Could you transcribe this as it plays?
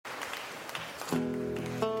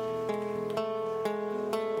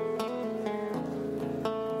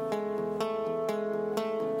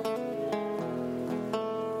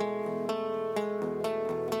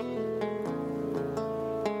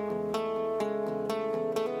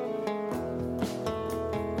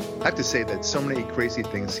I have to say that so many crazy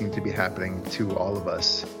things seem to be happening to all of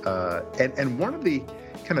us. And one of the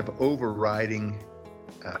kind of overriding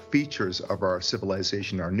features of our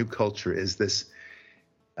civilization, our new culture, is this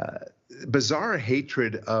bizarre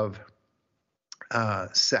hatred of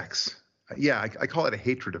sex. Yeah, I call it a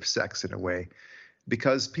hatred of sex in a way,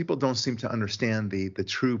 because people don't seem to understand the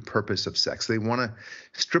true purpose of sex. They want to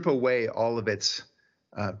strip away all of its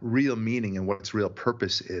real meaning and what its real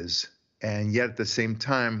purpose is. And yet at the same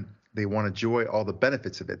time, they want to enjoy all the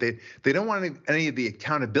benefits of it. They don't want any of the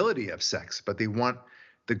accountability of sex, but they want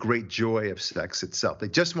the great joy of sex itself. They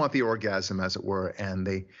just want the orgasm, as it were, and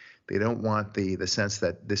they don't want the sense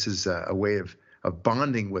that this is a way of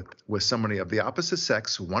bonding with somebody of the opposite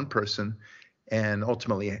sex, one person, and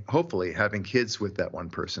ultimately, hopefully, having kids with that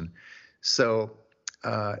one person. So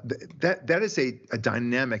that is a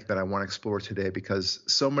dynamic that I want to explore today, because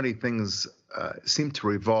so many things seem to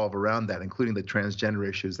revolve around that, including the transgender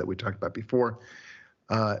issues that we talked about before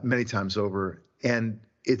many times over. And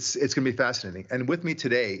it's going to be fascinating. And with me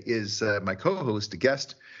today is my co-host,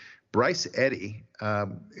 guest, Bryce Eddy,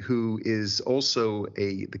 who is also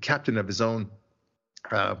the captain of his own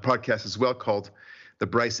podcast as well, called The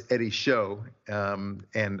Bryce Eddy Show.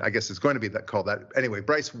 And I guess it's going to be called that. Anyway,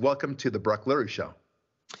 Bryce, welcome to the Brock Lurie Show.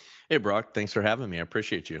 Hey, Brock, thanks for having me. I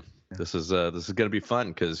appreciate you. Yeah. This is going to be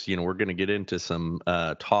fun because, we're going to get into some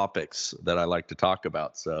topics that I like to talk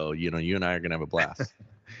about. So, you and I are going to have a blast.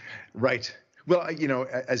 Right. Well,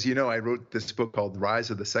 as you know, I wrote this book called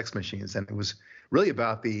Rise of the Sex Machines, and it was really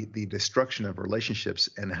about the destruction of relationships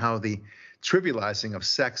and how the trivializing of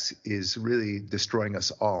sex is really destroying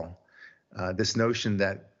us all. This notion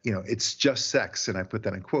that, it's just sex, and I put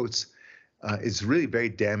that in quotes, is really very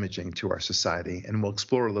damaging to our society, and we'll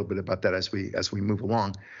explore a little bit about that as we move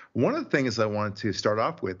along. One of the things I wanted to start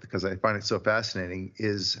off with, because I find it so fascinating,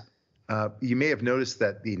 is you may have noticed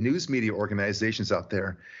that the news media organizations out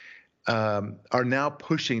there are now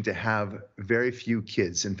pushing to have very few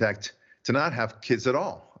kids. In fact, to not have kids at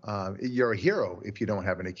all. You're a hero if you don't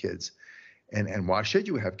have any kids. And why should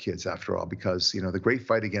you have kids, after all? Because, the great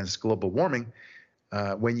fight against global warming,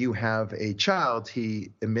 when you have a child,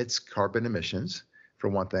 he emits carbon emissions, for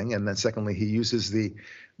one thing. And then secondly, he uses the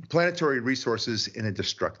planetary resources in a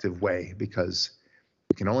destructive way, because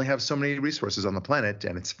we can only have so many resources on the planet,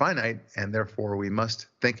 and it's finite. And therefore, we must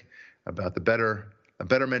think about the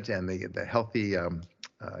betterment and the healthy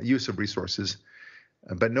use of resources.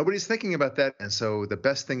 But nobody's thinking about that. And so the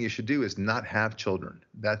best thing you should do is not have children.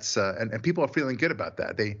 That's and people are feeling good about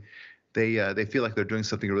that. They feel like they're doing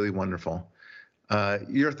something really wonderful.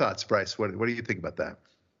 Your thoughts, Bryce? What do you think about that?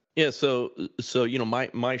 Yeah, so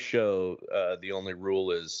my show, the only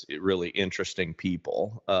rule is really interesting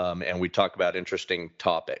people, and we talk about interesting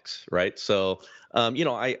topics, right? So I'm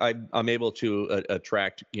able to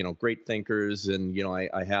attract great thinkers, and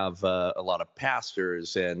I have a lot of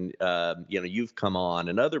pastors, and you've come on,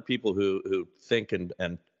 and other people who think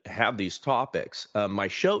and have these topics. My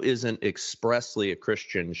show isn't expressly a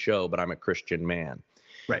Christian show, but I'm a Christian man.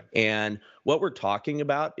 Right. And what we're talking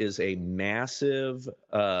about is a massive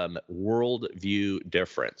worldview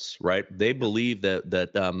difference, right? They believe that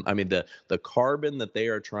the carbon that they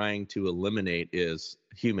are trying to eliminate is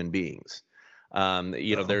human beings.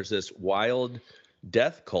 There's this wild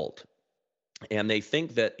death cult, and they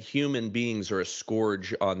think that human beings are a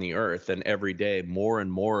scourge on the earth. And every day, more and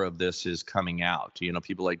more of this is coming out.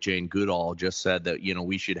 People like Jane Goodall just said that,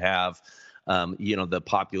 we should have the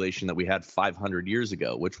population that we had 500 years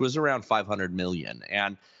ago, which was around 500 million.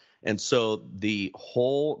 And so the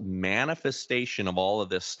whole manifestation of all of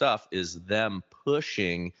this stuff is them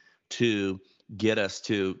pushing to get us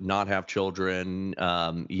to not have children,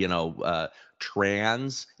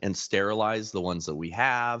 trans and sterilize the ones that we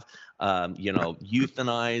have,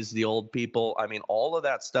 euthanize the old people. I mean, all of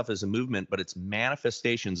that stuff is a movement, but it's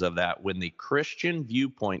manifestations of that. When the Christian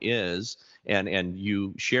viewpoint is, and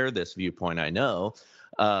you share this viewpoint, I know,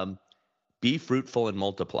 be fruitful and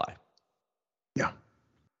multiply. Yeah.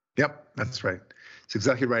 Yep, that's right. It's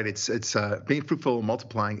exactly right. It's being fruitful and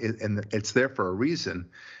multiplying, and it's there for a reason,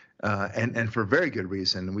 and for a very good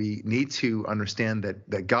reason. We need to understand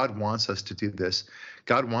that God wants us to do this.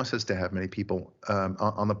 God wants us to have many people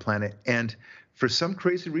on the planet, and for some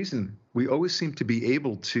crazy reason, we always seem to be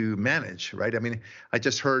able to manage, right? I mean, I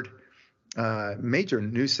just heard major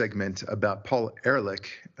news segment about Paul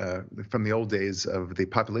Ehrlich from the old days of the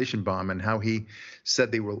population bomb, and how he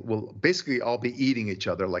said they will basically all be eating each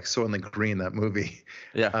other like Soylent Green, that movie.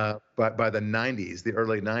 Yeah. By the 90s, the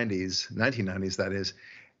early 90s, 1990s, that is,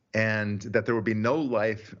 and that there would be no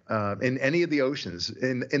life in any of the oceans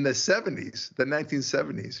in the 70s, the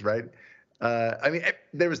 1970s, right? I mean,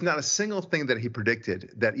 there was not a single thing that he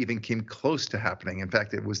predicted that even came close to happening. In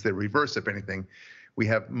fact, it was the reverse, if anything. We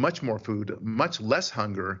have much more food, much less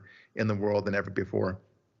hunger in the world than ever before.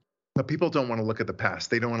 But people don't want to look at the past.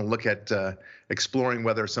 They don't want to look at exploring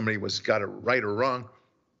whether somebody got it right or wrong.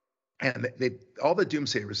 And all the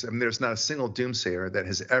doomsayers, I mean, there's not a single doomsayer that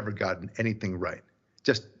has ever gotten anything right.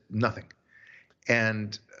 Just nothing.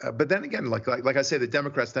 And but then again, like I say, the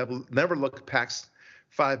Democrats never look past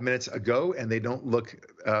 5 minutes ago, and they don't look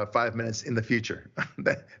 5 minutes in the future.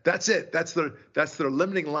 That's it. That's their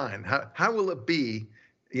limiting line. How will it be,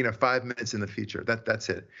 5 minutes in the future? That's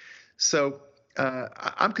it. So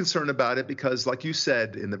I'm concerned about it because, like you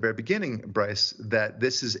said in the very beginning, Bryce, that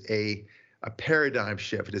this is a paradigm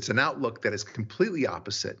shift. It's an outlook that is completely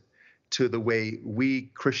opposite to the way we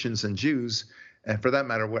Christians and Jews, and for that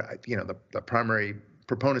matter, the primary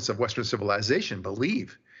proponents of Western civilization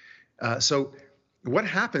believe. So what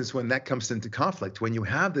happens when that comes into conflict? When you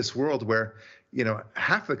have this world where,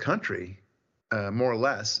 half the country, more or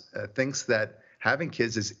less, thinks that having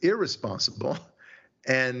kids is irresponsible,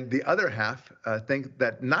 and the other half think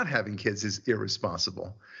that not having kids is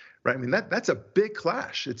irresponsible, right? I mean, that's a big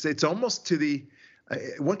clash. It's almost to the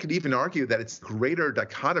one could even argue that it's greater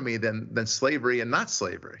dichotomy than slavery and not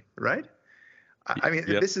slavery, right? I mean,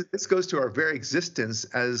 yep. This goes to our very existence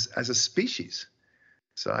as a species.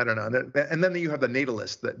 So I don't know. And then you have the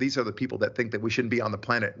natalists. These are the people that think that we shouldn't be on the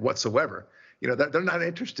planet whatsoever. They're not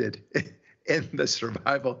interested in the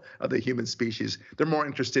survival of the human species. They're more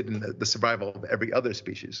interested in the survival of every other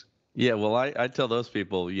species. Yeah, well, I tell those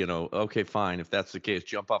people, okay, fine. If that's the case,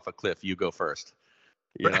 jump off a cliff. You go first.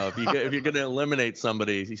 If you're going to eliminate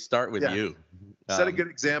somebody, you start with you. Set a good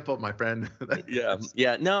example, my friend.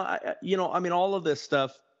 Yeah. No, I mean, all of this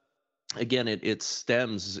stuff. Again, it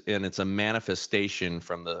stems and it's a manifestation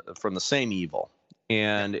from the same evil,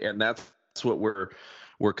 and that's what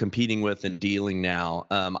we're competing with and dealing now.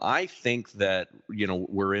 I think that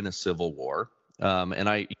we're in a civil war,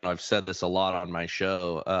 and I've said this a lot on my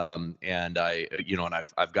show, and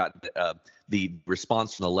I've got the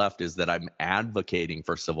response from the left is that I'm advocating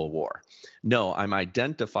for civil war. No, I'm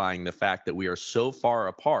identifying the fact that we are so far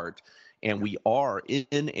apart. And we are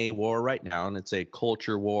in a war right now, and it's a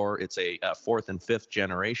culture war. It's a fourth and fifth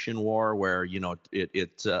generation war where,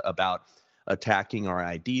 it's about attacking our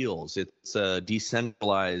ideals. It's a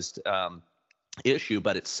decentralized issue,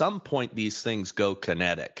 but at some point these things go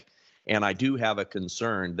kinetic. And I do have a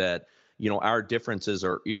concern that, our differences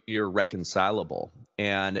are irreconcilable.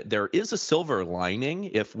 And there is a silver lining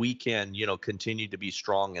if we can, continue to be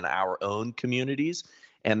strong in our own communities.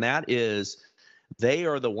 And that is, they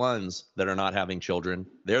are the ones that are not having children.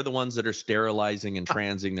 They're the ones that are sterilizing and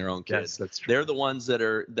transing their own kids. Yes, that's true. They're the ones that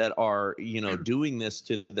are doing this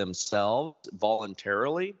to themselves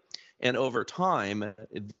voluntarily. And over time,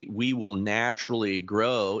 we will naturally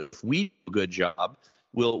grow. If we do a good job,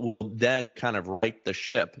 we'll then kind of right the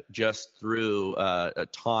ship just through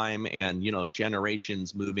time and,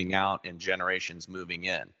 generations moving out and generations moving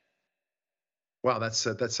in. Wow, that's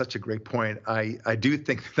such a great point. I do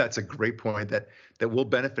think that's a great point that will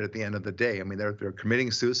benefit at the end of the day. I mean, they're committing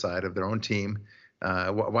suicide of their own team.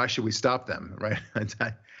 Why should we stop them, right?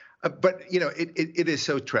 But it is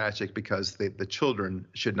so tragic because the children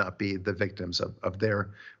should not be the victims of their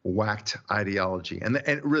whacked ideology, and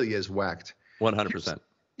it really is whacked. 100%.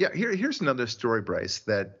 Yeah, here's another story, Bryce,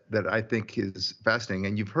 that I think is fascinating,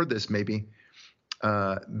 and you've heard this maybe.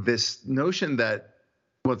 This notion that.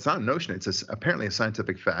 Well, it's not a notion. It's apparently a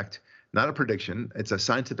scientific fact, not a prediction. It's a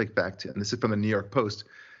scientific fact, and this is from the New York Post,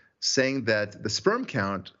 saying that the sperm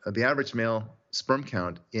count, the average male sperm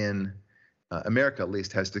count in America, at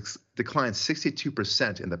least, has declined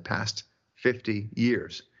 62% in the past 50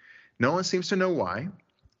 years. No one seems to know why.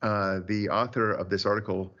 The author of this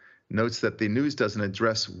article notes that the news doesn't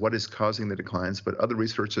address what is causing the declines, but other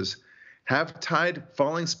researchers have tied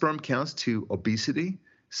falling sperm counts to obesity,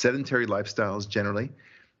 sedentary lifestyles generally,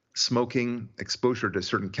 smoking, exposure to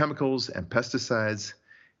certain chemicals and pesticides,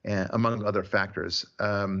 among other factors.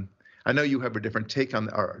 I know you have a different take on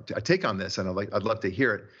this, and I'd love to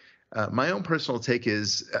hear it. My own personal take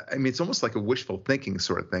is, it's almost like a wishful thinking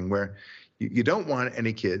sort of thing, where you don't want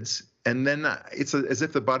any kids, and then it's as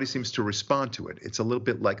if the body seems to respond to it. It's a little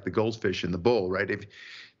bit like the goldfish in the bowl, right? If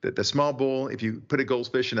the small bowl, if you put a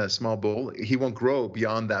goldfish in a small bowl, he won't grow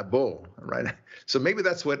beyond that bowl, right? So maybe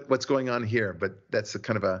that's what's going on here, but that's a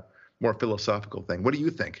kind of a more philosophical thing. What do you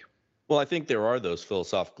think? Well, I think there are those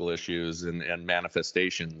philosophical issues and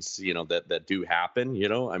manifestations, that do happen.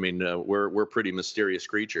 We're pretty mysterious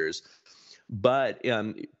creatures, but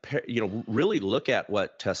really look at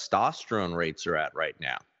what testosterone rates are at right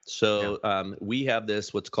now. So we have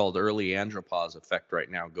this what's called early andropause effect right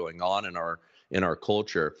now going on in our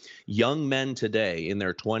culture. Young men today in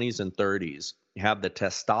their 20s and 30s have the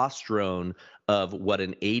testosterone of what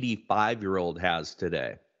an 85-year-old has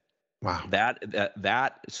today. Wow.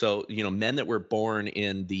 So, men that were born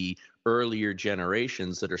in the earlier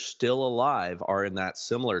generations that are still alive are in that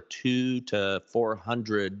similar 2 to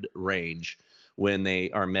 400 range when they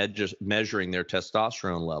are measuring their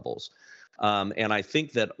testosterone levels. And I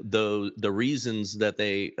think that the reasons that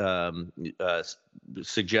they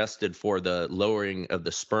suggested for the lowering of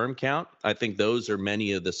the sperm count, I think those are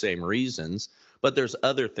many of the same reasons. But there's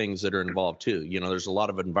other things that are involved too. There's a lot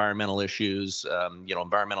of environmental issues,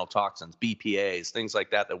 environmental toxins, BPAs, things like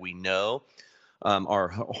that we know are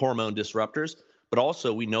hormone disruptors. But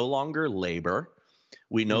also, we no longer labor.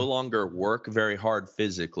 We no longer work very hard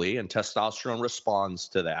physically, and testosterone responds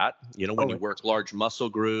to that. When you work large muscle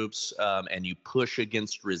groups and you push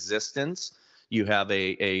against resistance, you have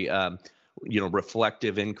a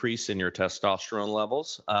reflective increase in your testosterone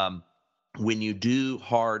levels. When you do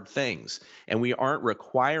hard things, and we aren't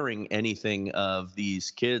requiring anything of these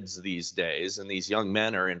kids these days, and these young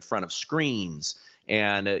men are in front of screens,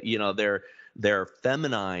 and they're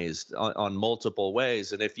feminized on multiple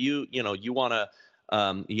ways. And if you want to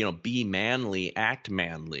be manly, act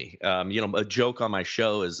manly. A joke on my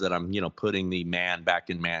show is that I'm putting the man back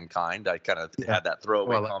in mankind. I kind of had that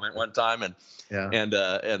throwaway comment one time,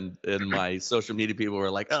 and my social media people were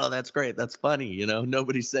like, "Oh, that's great, that's funny."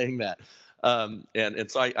 Nobody's saying that. And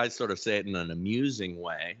so I sort of say it in an amusing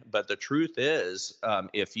way, but the truth is,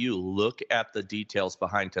 if you look at the details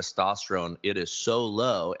behind testosterone, it is so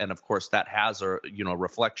low, and of course that has a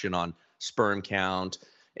reflection on sperm count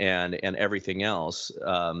and everything else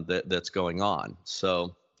that's going on.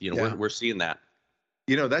 So we're seeing that.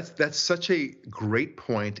 That's such a great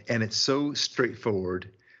point, and it's so straightforward.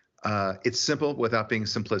 It's simple without being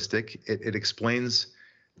simplistic. It explains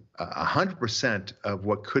 100% of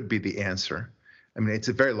what could be the answer. I mean, it's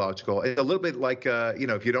very logical. It's a little bit like,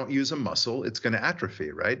 if you don't use a muscle, it's going to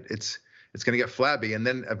atrophy, right? It's going to get flabby, and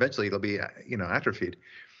then eventually it'll be, atrophied.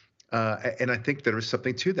 And I think there is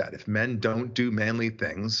something to that. If men don't do manly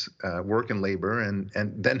things, work and labor, and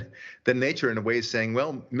then nature in a way is saying,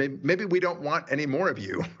 well, maybe we don't want any more of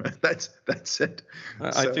you. That's it.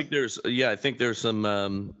 I think there's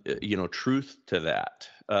some truth to that.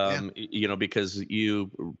 Because you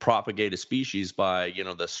propagate a species by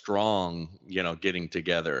the strong getting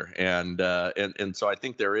together, and so I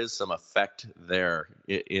think there is some effect there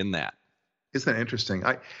in that. Isn't that interesting?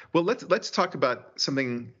 Let's talk about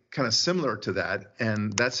something kind of similar to that,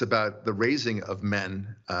 and that's about the raising of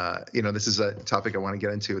men. This is a topic I want to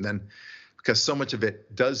get into, and then because so much of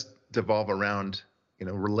it does devolve around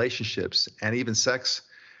relationships and even sex,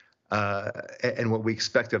 and what we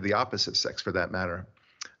expect of the opposite sex, for that matter.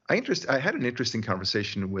 I had an interesting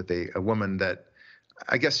conversation with a woman that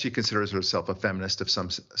I guess she considers herself a feminist of some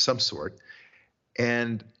sort,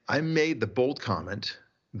 and I made the bold comment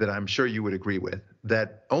that I'm sure you would agree with,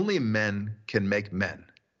 that only men can make men.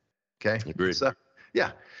 Okay. Agreed. So,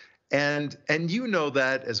 yeah. And you know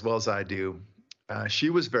that as well as I do. She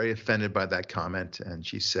was very offended by that comment. And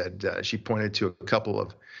she said, she pointed to a couple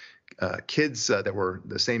of kids that were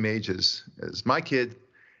the same age as my kid,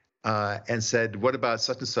 and said, what about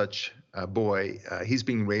such and such boy? He's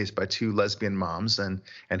being raised by 2 lesbian moms, and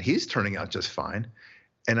he's turning out just fine.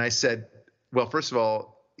 And I said, well, first of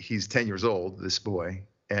all, he's 10 years old, this boy,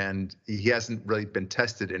 and he hasn't really been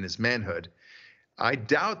tested in his manhood. I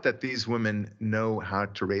doubt that these women know how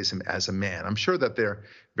to raise him as a man. I'm sure that they're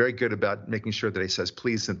very good about making sure that he says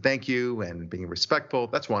please and thank you and being respectful.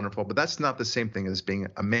 That's wonderful, but that's not the same thing as being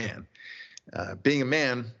a man. Being a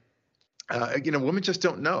man, women just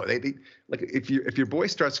don't know. They like if your boy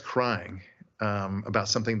starts crying about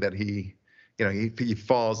something that he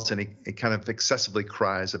falls and he kind of excessively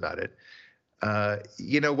cries about it.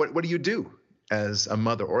 What do you do as a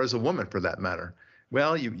mother, or as a woman for that matter?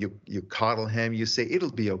 Well, you coddle him, you say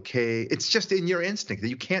it'll be okay. It's just in your instinct that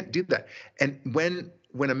you can't do that. And when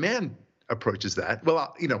a man approaches that,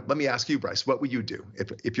 well, let me ask you, Bryce, what would you do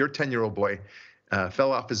if your 10-year-old boy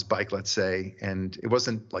fell off his bike, let's say, and it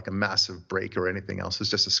wasn't like a massive break or anything else, it's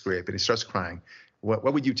just a scrape, and he starts crying?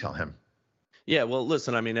 What would you tell him? Yeah, well,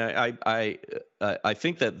 listen, I mean, I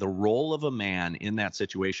think that the role of a man in that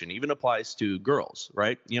situation even applies to girls,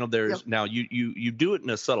 right? There's now you do it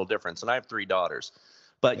in a subtle difference, and I have 3 daughters,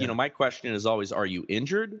 but my question is always, are you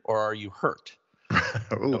injured or are you hurt?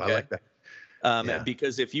 Ooh, okay. I like that. Yeah.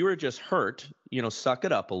 Because if you were just hurt, suck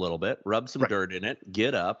it up a little bit, rub some Right. dirt in it,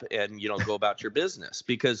 get up, and go about your business.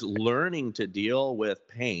 Because learning to deal with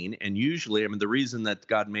pain, and usually, I mean, the reason that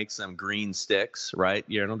God makes them green sticks, right?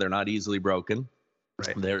 They're not easily broken.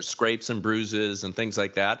 Right. There's scrapes and bruises and things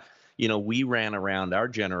like that. We ran around our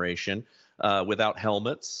generation without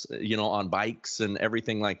helmets, on bikes and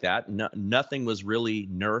everything like that. No, nothing was really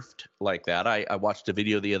nerfed like that. I watched a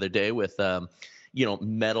video the other day with,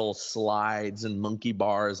 metal slides and monkey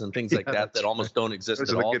bars and things like Yeah, that that's almost don't exist those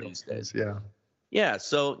at are the all good these ones. days. Yeah. Yeah,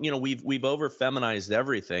 so we've over feminized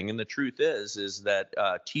everything, and the truth is that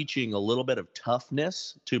teaching a little bit of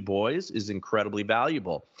toughness to boys is incredibly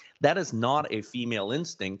valuable. That is not a female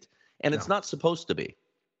instinct, and it's No. not supposed to be.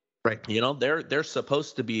 Right. They're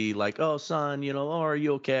supposed to be like, oh son, oh, are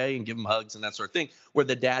you okay, and give them hugs and that sort of thing. Where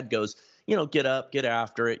the dad goes, get up, get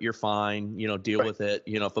after it, you're fine, deal Right. with it.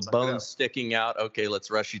 If a Suck it bone's up. sticking out, okay,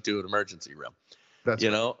 let's rush you to an emergency room. That's You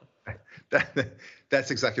right. know,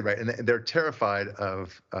 That's exactly right, and they're terrified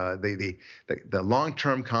of the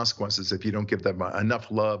long-term consequences if you don't give them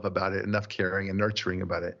enough love about it, enough caring and nurturing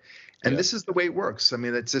about it. And Yeah. this is the way it works. I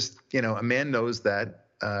mean, it's just a man knows that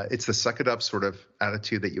it's the suck it up sort of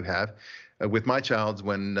attitude that you have. With my child,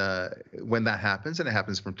 when that happens, and it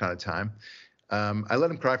happens from time to time, I let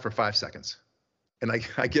him cry for 5 seconds, and I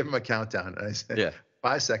give him a countdown, and I say Yeah.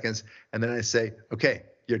 5 seconds, and then I say, okay,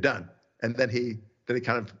 you're done, and then he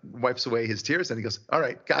kind of wipes away his tears and he goes, all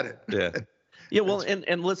right, got it. Yeah. Yeah, well,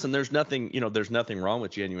 and listen, there's nothing wrong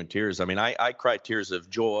with genuine tears. I mean, I cry tears of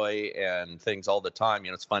joy and things all the time.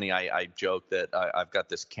 It's funny. I joke that I've got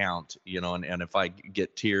this count, and if I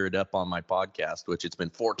get teared up on my podcast, which it's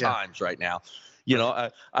been 4 times right now,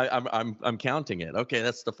 I'm counting it. Okay,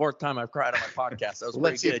 that's the 4th time I've cried on my podcast. That was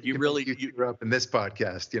pretty good. You really tear up in this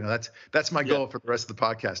podcast. That's my goal for the rest of the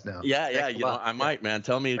podcast now. Yeah. I might, man.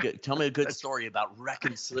 Tell me a good story about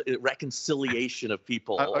reconciliation of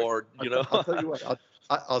people, or I'll tell you what.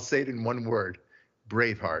 I'll say it in one word: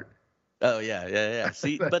 Braveheart. Oh yeah.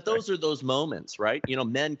 See, but those are those moments, right?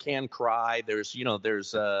 Men can cry. There's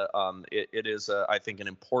it is I think an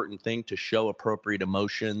important thing to show appropriate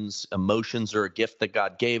emotions. Emotions are a gift that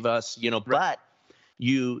God gave us, Right. but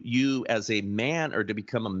you as a man are to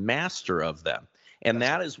become a master of them. And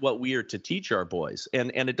that is what we are to teach our boys.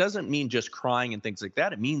 And it doesn't mean just crying and things like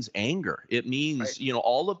that. It means anger. It means,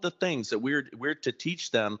 all of the things that we're to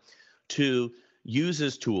teach them to use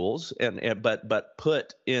as tools, but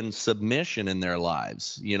put in submission in their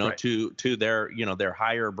lives, to their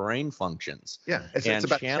higher brain functions. Yeah, it's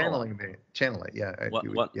about channeling. Yeah,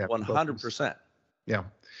 100%. Yeah.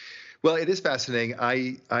 Well, it is fascinating.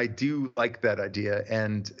 I do like that idea,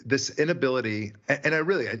 and this inability, and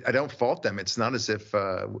I don't fault them. It's not as if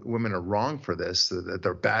women are wrong for this, that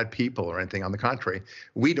they're bad people or anything. On the contrary,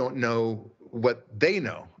 we don't know what they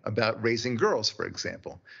know about raising girls, for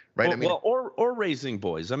example, right? Or raising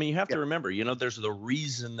boys. I mean, you have to remember, there's the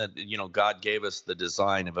reason that God gave us the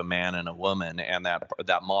design of a man and a woman, and that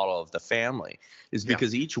model of the family is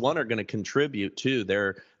because each one are going to contribute to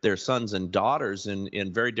their sons and daughters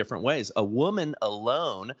in very different ways. A woman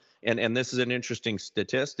alone, and this is an interesting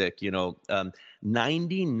statistic,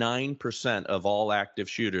 99% of all active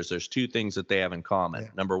shooters, there's 2 things that they have in common.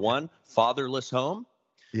 Number 1, fatherless home.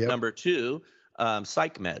 Yep. Number 2,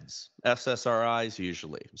 psych meds, SSRIs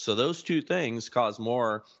usually. So those 2 things cause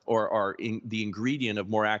more, or are the ingredient of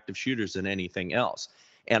more active shooters than anything else.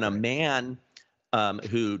 And a man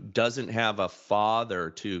who doesn't have a father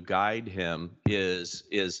to guide him is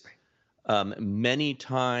many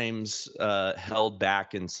times held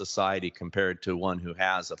back in society compared to one who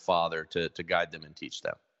has a father to guide them and teach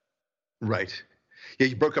them. Right. Yeah,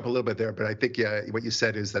 you broke up a little bit there, but I think what you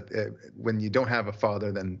said is that when you don't have a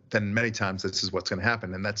father, then many times this is what's going to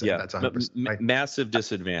happen, and that's 100% right. Massive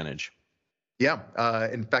disadvantage. Yeah.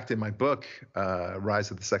 In fact, in my book,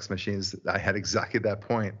 Rise of the Sex Machines, I had exactly that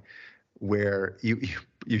point where you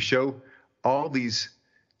show all these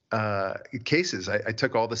cases. I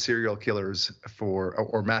took all the serial killers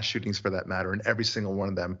or mass shootings for that matter, and every single one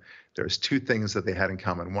of them, there's 2 things that they had in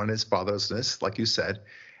common. One is fatherlessness, like you said.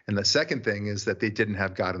 And the second thing is that they didn't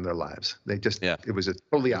have God in their lives. They just, it was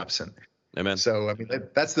totally absent. Amen. So, I mean,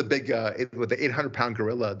 that's the big, with the 800-pound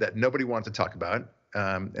gorilla that nobody wanted to talk about.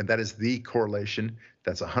 And that is the correlation.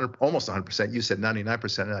 That's almost 100%. You said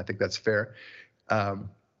 99%, and I think that's fair. And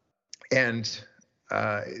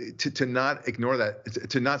to not ignore that,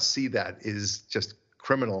 to not see that is just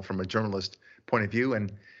criminal from a journalist point of view,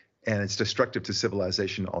 and it's destructive to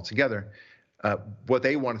civilization altogether. What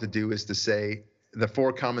they wanted to do is to say, the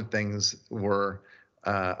 4 common things were,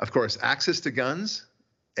 of course, access to guns,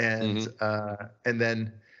 and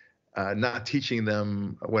then not teaching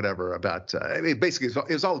them whatever about. I mean, basically,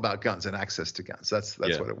 it was all about guns and access to guns. That's what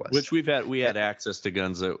it was. Which we had access to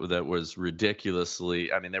guns that was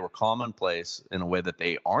ridiculously. I mean, they were commonplace in a way that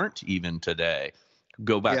they aren't even today.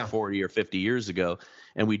 Go back 40 or 50 years ago,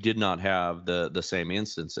 and we did not have the same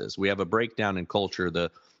instances. We have a breakdown in culture.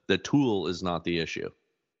 The tool is not the issue.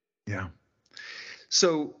 Yeah.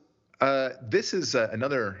 So this is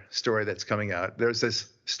another story that's coming out. There's this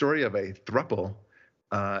story of a throuple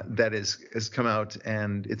that has come out,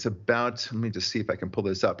 and it's about, let me just see if I can pull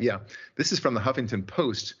this up. Yeah, this is from the Huffington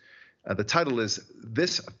Post. The title is,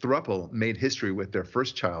 "This Throuple Made History with Their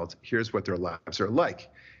First Child. Here's What Their Lives Are Like."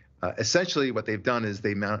 Essentially, what they've done is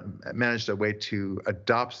they managed a way to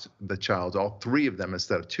adopt the child, all three of them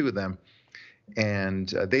instead of two of them. And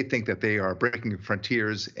they think that they are breaking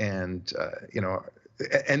frontiers, and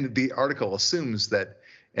and the article assumes that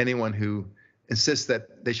anyone who insists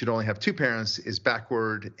that they should only have two parents is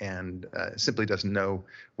backward and simply doesn't know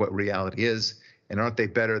what reality is. And aren't they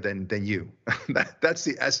better than you? That's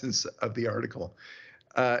the essence of the article.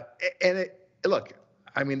 Look,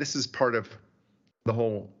 I mean, this is part of the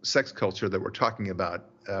whole sex culture that we're talking about,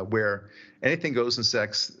 where anything goes in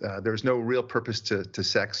sex. There's no real purpose to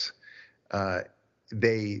sex.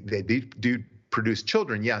 They do produce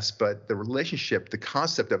children, yes, but the relationship, the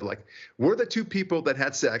concept of like, we're the two people that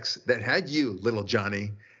had sex, that had you, little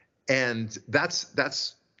Johnny, and that's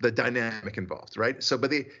the dynamic involved, right? So, but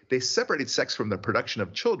they separated sex from the production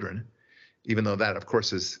of children, even though that, of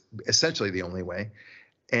course, is essentially the only way,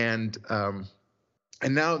 and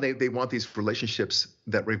now they want these relationships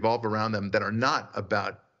that revolve around them, that are not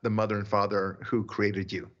about the mother and father who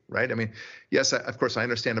created you, right? I mean, yes, of course, I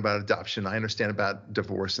understand about adoption. I understand about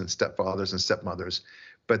divorce and stepfathers and stepmothers.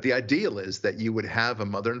 But the ideal is that you would have a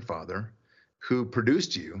mother and father who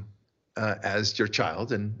produced you as your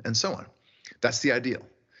child, and so on. That's the ideal.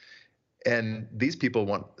 And these people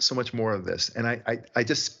want so much more of this. And I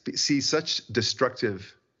just see such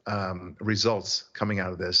destructive results coming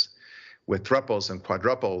out of this with thruples and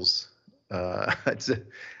quadruples.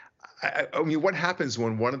 I mean, what happens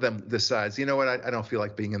when one of them decides, you know what, I don't feel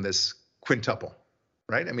like being in this quintuple,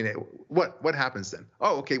 right? I mean, what happens then?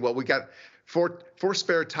 Oh, okay, well, we got four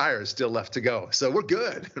spare tires still left to go, so we're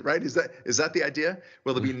good, right? Is that the idea?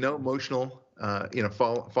 Will there be no emotional,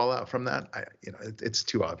 fallout from that? It's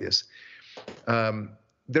too obvious.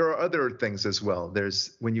 There are other things as well.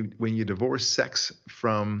 There's when you divorce sex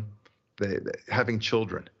from the having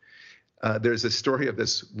children. There's a story of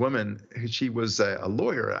this woman. She was a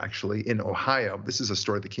lawyer, actually, in Ohio. This is a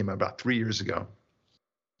story that came out about 3 years ago.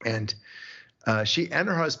 And she and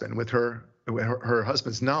her husband, with her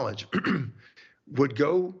husband's knowledge, would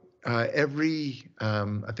go every,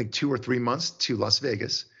 I think, 2 or 3 months to Las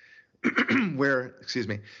Vegas, where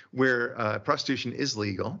prostitution is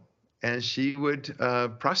legal. And she would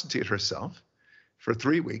prostitute herself for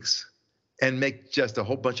 3 weeks and make just a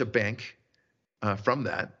whole bunch of bank from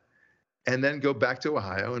that. And then go back to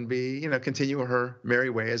Ohio and continue her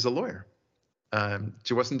merry way as a lawyer.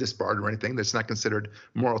 She wasn't disbarred or anything. That's not considered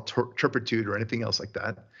moral turpitude or anything else like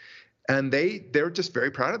that. And they're just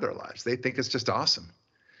very proud of their lives. They think it's just awesome.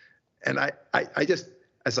 And I just,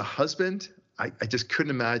 as a husband, I just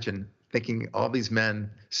couldn't imagine thinking all these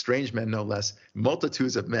men, strange men no less,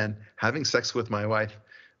 multitudes of men having sex with my wife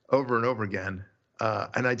over and over again.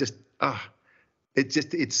 And I just,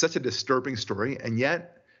 it's such a disturbing story. And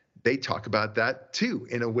yet, they talk about that too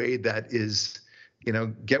in a way that is,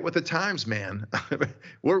 get with the times, man.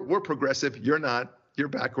 we're progressive. You're not. You're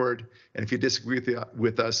backward. And if you disagree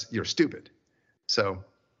with us, you're stupid. So,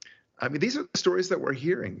 I mean, these are the stories that we're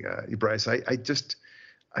hearing, Bryce. I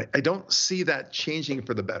don't see that changing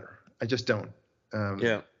for the better. I just don't.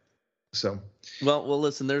 Yeah. So. Well,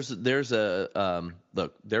 listen. There is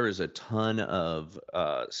a ton of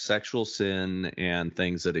sexual sin and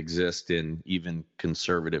things that exist in even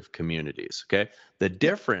conservative communities. Okay, the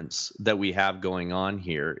difference that we have going on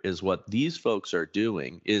here is what these folks are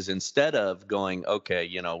doing is, instead of going, okay,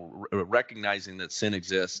 recognizing that sin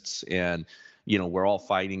exists and we're all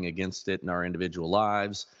fighting against it in our individual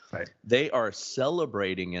lives. Right. They are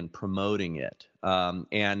celebrating and promoting it,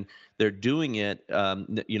 and they're doing it.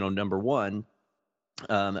 Number one.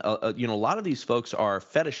 A lot of these folks are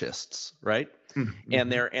fetishists, right? Mm-hmm.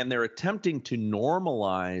 And they're attempting to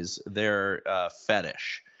normalize their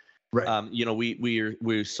fetish. Right.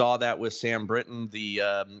 We saw that with Sam Brinton, the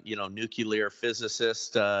nuclear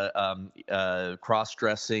physicist,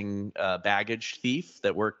 cross-dressing baggage thief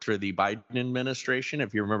that worked for the Biden administration.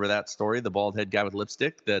 If you remember that story, the bald-head guy with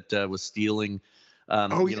lipstick that was stealing.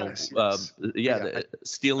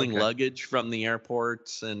 Stealing luggage from the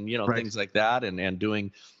airports and right. things like that, and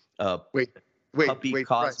doing Wait, puppy right.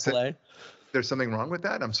 So cosplay. there's something wrong with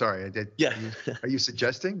that? I'm sorry. Yeah. Are you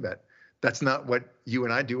suggesting that that's not what you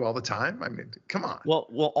and I do all the time? I mean, come on. Well,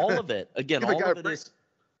 all of it, again, Give a all guy a of it break. is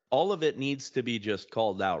all of it needs to be just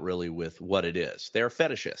called out really with what it is. They're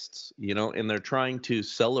fetishists, and they're trying to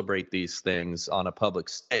celebrate these things on a public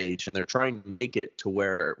stage, and they're trying to make it to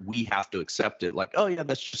where we have to accept it like, oh yeah,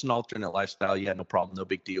 that's just an alternate lifestyle. Yeah, no problem, no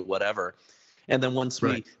big deal, whatever. And then once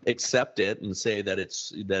Right. we accept it and say that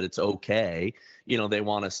it's okay, they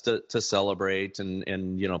want us to celebrate,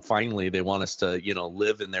 and finally they want us to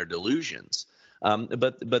live in their delusions.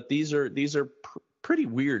 But these are pretty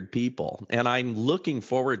weird people, and I'm looking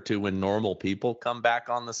forward to when normal people come back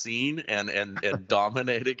on the scene and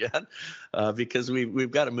dominate again, because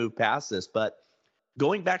we've got to move past this. But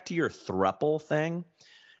going back to your thruple thing,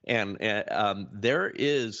 and there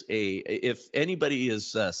is if anybody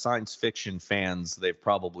is science fiction fans, they've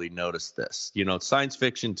probably noticed this. Science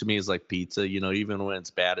fiction to me is like pizza. Even when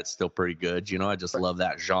it's bad, it's still pretty good. I just love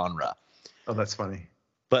that genre. Oh, that's funny.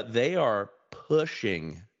 But they are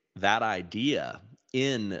pushing that idea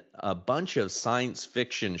in a bunch of science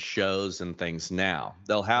fiction shows and things now.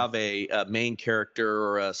 They'll have a main character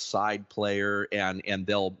or a side player, and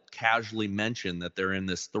they'll casually mention that they're in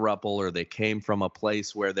this throuple, or they came from a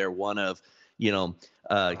place where they're one of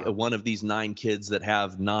these 9 kids that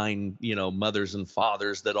have 9 mothers and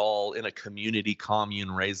fathers that all in a community commune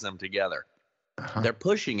raise them together. Uh-huh. They're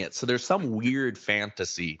pushing it. So there's some weird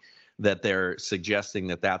fantasy that they're suggesting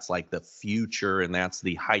that that's like the future, and that's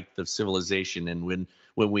the height of civilization. And when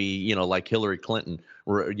we, like Hillary Clinton,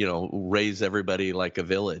 raise everybody like a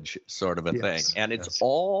village sort of a thing. And it's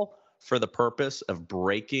all for the purpose of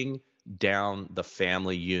breaking down the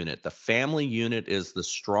family unit. The family unit is the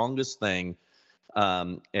strongest thing,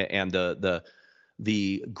 and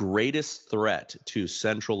the greatest threat to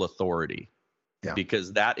central authority,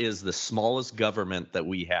 because that is the smallest government that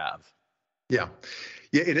we have. Yeah.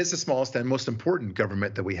 Yeah, it is the smallest and most important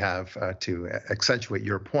government that we have, to accentuate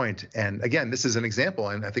your point. And again, this is an example,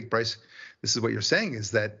 and I think, Bryce, this is what you're saying,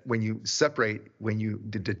 is that when you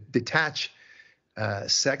detach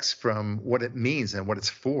sex from what it means and what it's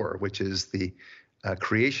for, which is the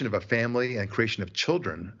creation of a family and creation of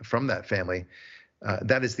children from that family,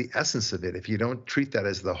 that is the essence of it. If you don't treat that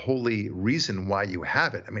as the holy reason why you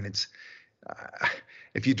have it, I mean, it's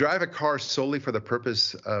if you drive a car solely for the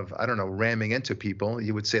purpose of, I don't know, ramming into people,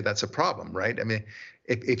 you would say that's a problem, right? I mean,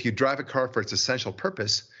 if you drive a car for its essential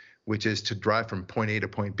purpose, which is to drive from point A to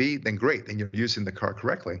point B, then great, then you're using the car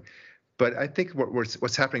correctly. But I think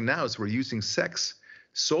what's happening now is we're using sex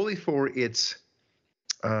solely for its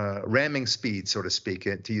ramming speed, so to speak,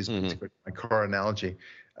 to use my car analogy,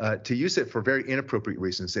 to use it for very inappropriate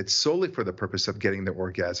reasons. It's solely for the purpose of getting the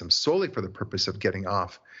orgasm, solely for the purpose of getting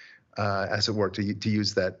off, as it were, to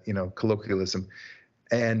use that colloquialism,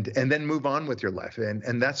 and then move on with your life.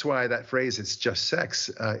 And that's why that phrase, "it's just sex,"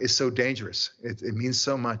 is so dangerous. It means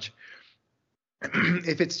so much.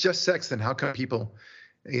 If it's just sex, then how come people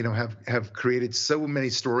have created so many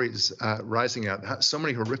stories rising out? So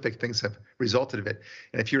many horrific things have resulted of it.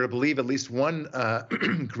 And if you're to believe at least one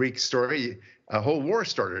Greek story, a whole war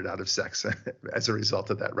started out of sex as a result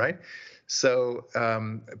of that, right? So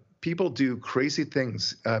people do crazy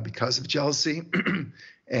things because of jealousy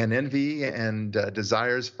and envy and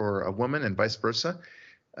desires for a woman, and vice versa.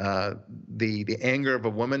 The anger of a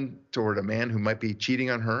woman toward a man who might be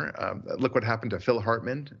cheating on her. Look what happened to Phil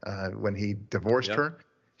Hartman when he divorced her.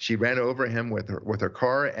 She ran over him with her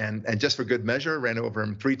car, and just for good measure, ran over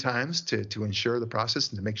him 3 times to ensure the process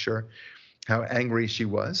and to make sure how angry she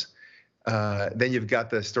was. Then you've got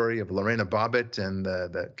the story of Lorena Bobbitt and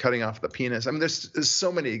the cutting off the penis. I mean, there's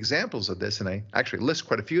so many examples of this, and I actually list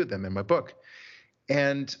quite a few of them in my book.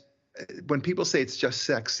 And when people say it's just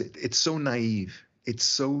sex, it's so naive. It's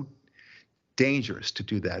so dangerous to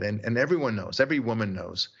do that. And everyone knows, every woman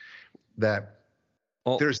knows that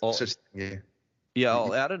there's such thing. Yeah,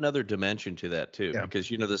 I'll add another dimension to that too, because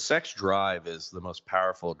the sex drive is the most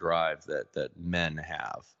powerful drive that men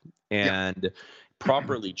have, and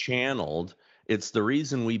properly channeled, it's the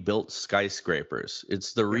reason we built skyscrapers.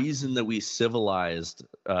 It's the reason that we civilized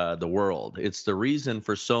the world. It's the reason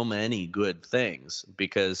for so many good things,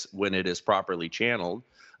 because when it is properly channeled,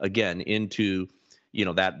 again, into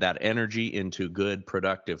that energy into good,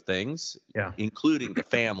 productive things, including the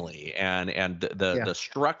family and the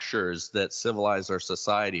structures that civilize our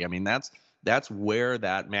society. I mean, that's where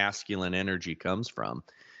that masculine energy comes from,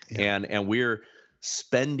 and we're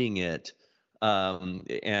spending it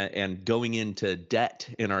and going into debt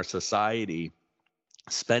in our society,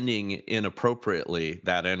 spending inappropriately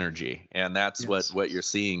that energy, and that's what you're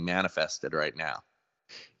seeing manifested right now.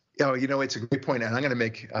 Oh, it's a great point, and I'm going to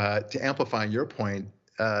make to amplify your point.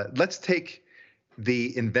 Let's take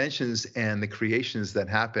the inventions and the creations that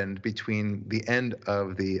happened between the end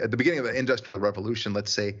of at the beginning of the Industrial Revolution,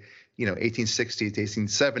 let's say, 1860s to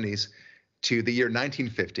 1870s, to the year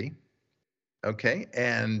 1950. Okay,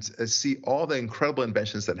 and see all the incredible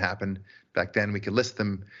inventions that happened back then. We could list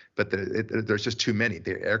them, but there's just too many.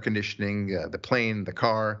 The air conditioning, the plane, the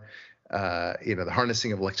car, the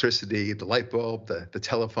harnessing of electricity, the light bulb, the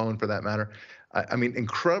telephone, for that matter. I mean,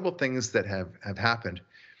 incredible things that have happened.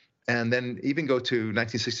 And then even go to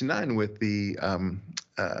 1969 with the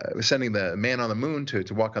sending the man on the moon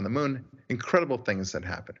to walk on the moon. Incredible things that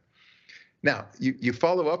happened. Now you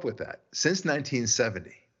follow up with that since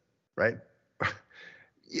 1970, right?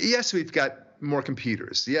 Yes, we've got more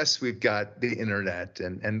computers. Yes, we've got the internet,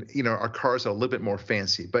 and our cars are a little bit more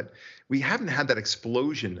fancy, but we haven't had that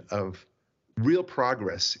explosion of real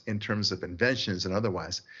progress in terms of inventions and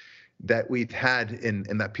otherwise that we've had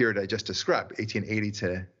in that period I just described, 1880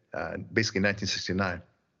 to basically 1969.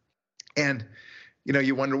 And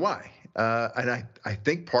you wonder why. And I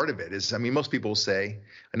think part of it is, I mean, most people say,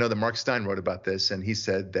 I know that Mark Stein wrote about this, and he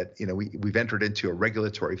said that we've entered into a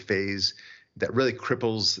regulatory phase that really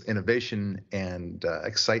cripples innovation and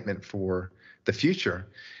excitement for the future.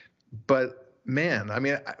 But man, I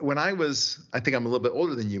mean, I think I'm a little bit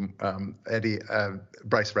older than you, Eddie,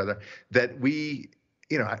 Bryce, rather, that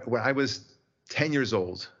when I was 10 years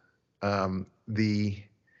old, the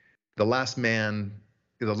last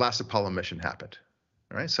Apollo mission happened.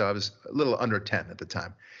 All right, so I was a little under 10 at the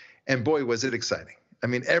time, and boy, was it exciting. I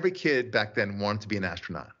mean, every kid back then wanted to be an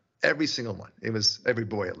astronaut. Every single one. It was every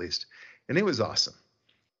boy, at least. And it was awesome.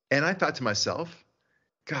 And I thought to myself,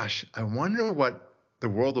 gosh, I wonder what the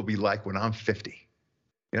world will be like when I'm 50,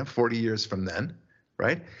 40 years from then,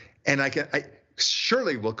 right? And I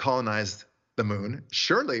surely will colonize the moon.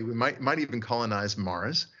 Surely we might even colonize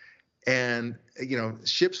Mars. And,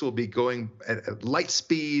 ships will be going at light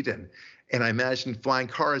speed, and I imagine flying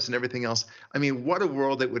cars and everything else. I mean, what a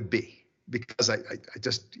world it would be, because I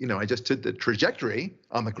just took the trajectory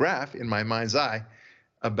on the graph in my mind's eye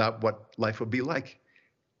about what life would be like.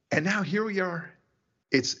 And now here we are.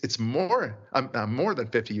 It's more, I'm more than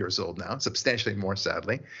 50 years old now, substantially more,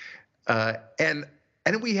 sadly. And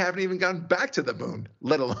we haven't even gone back to the moon,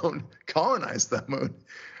 let alone colonize the moon.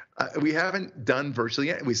 We haven't done virtually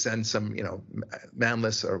yet. We send some,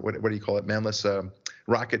 manless, or what do you call it? Manless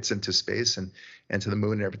rockets into space and to the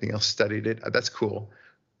moon and everything else, studied it. That's cool.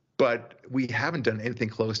 But we haven't done anything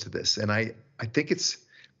close to this. And I think it's,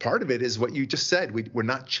 part of it is what you just said. We're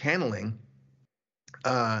not channeling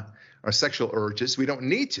our sexual urges. We don't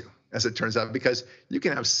need to, as it turns out, because you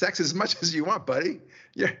can have sex as much as you want, buddy.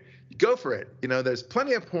 Yeah, go for it. There's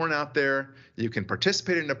plenty of porn out there. You can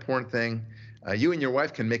participate in a porn thing. You and your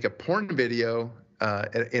wife can make a porn video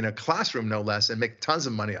in a classroom, no less, and make tons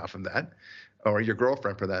of money off of that, or your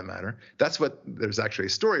girlfriend, for that matter. There's actually a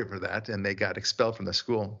story for that, and they got expelled from the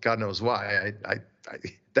school. God knows why.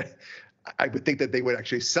 I would think that they would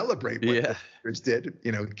actually celebrate what the others did,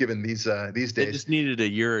 given these days. They just needed a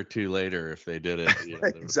year or two later if they did it.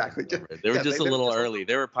 Exactly. They were just a little early.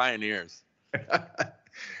 They were pioneers.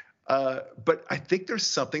 But I think there's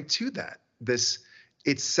something to that.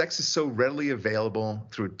 Sex is so readily available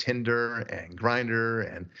through Tinder and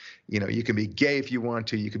Grindr, and you can be gay if you want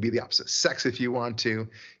to. You can be the opposite sex if you want to.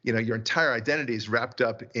 Your entire identity is wrapped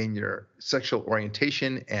up in your sexual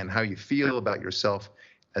orientation and how you feel about yourself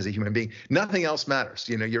as a human being. Nothing else matters.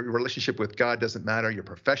 Your relationship with God doesn't matter. Your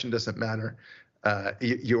profession doesn't matter.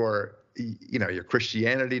 Your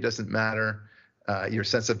Christianity doesn't matter. Your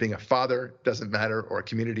sense of being a father doesn't matter, or a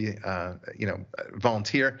community,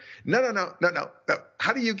 volunteer. No.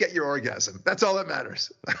 How do you get your orgasm? That's all that matters.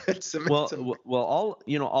 Well,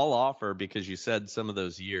 I'll offer, because you said some of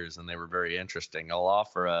those years and they were very interesting. I'll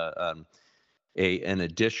offer an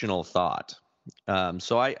additional thought.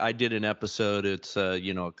 So I did an episode, it's a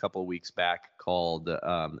couple of weeks back, called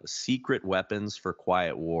Secret Weapons for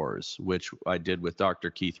Quiet Wars, which I did with Dr.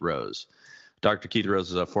 Keith Rose. Dr. Keith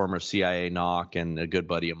Rose is a former CIA NOC and a good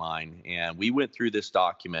buddy of mine. And we went through this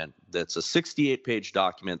document that's a 68-page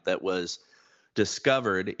document that was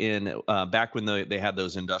discovered in back when they had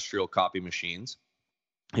those industrial copy machines.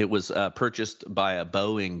 It was purchased by a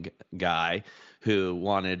Boeing guy who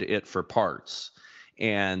wanted it for parts.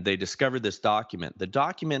 And they discovered this document. The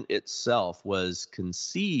document itself was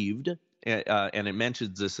conceived, and it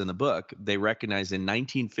mentions this in the book, they recognized in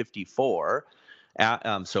 1954,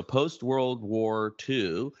 so post-World War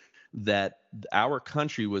II, that our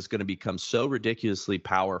country was going to become so ridiculously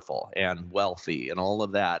powerful and wealthy and all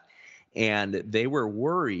of that. And they were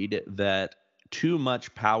worried that too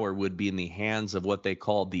much power would be in the hands of what they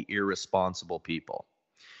called the irresponsible people.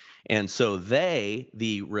 And so they,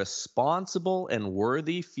 the responsible and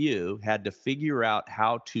worthy few, had to figure out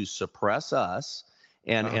how to suppress us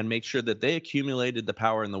and make sure that they accumulated the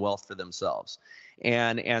power and the wealth for themselves.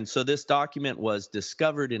 And so this document was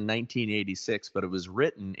discovered in 1986, but it was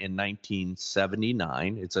written in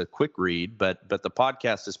 1979. It's a quick read, but the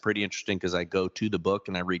podcast is pretty interesting because I go to the book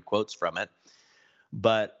and I read quotes from it.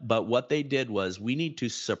 But what they did was, we need to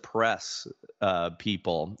suppress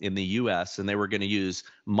people in the U.S., and they were going to use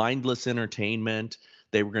mindless entertainment.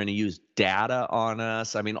 They were going to use data on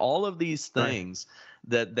us. I mean, all of these things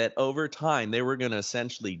that over time they were going to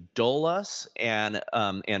essentially dull us and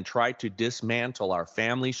try to dismantle our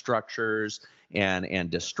family structures and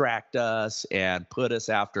distract us and put us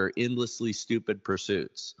after endlessly stupid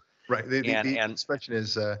pursuits. Right. The expression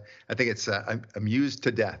is, I think it's amused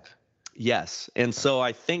to death. Yes, and so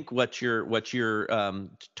I think what you're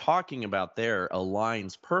talking about there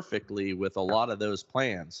aligns perfectly with a lot of those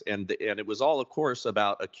plans, and it was all, of course,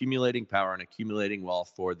 about accumulating power and accumulating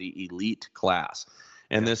wealth for the elite class.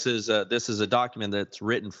 And this is a document that's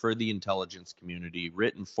written for the intelligence community,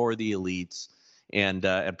 written for the elites, and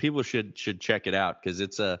people should check it out because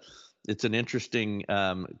it's an interesting,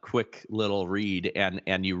 quick little read,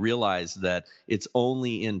 and you realize that it's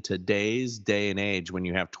only in today's day and age, when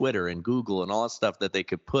you have Twitter and Google and all that stuff, that they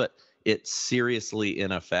could put it seriously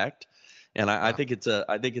in effect. And I think it's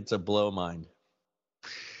a blow mind.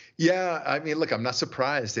 Yeah, I mean, look, I'm not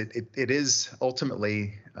surprised. It is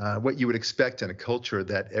ultimately what you would expect in a culture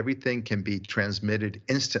that everything can be transmitted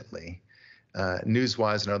instantly,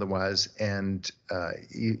 news-wise and otherwise, and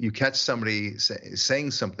you catch somebody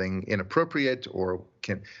saying something inappropriate or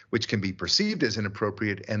which can be perceived as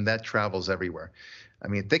inappropriate, and that travels everywhere. I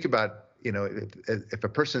mean, think about, if a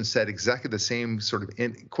person said exactly the same sort of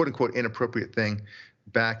quote unquote inappropriate thing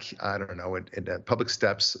back, I don't know, at public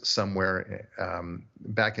steps somewhere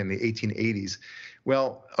back in the 1880s.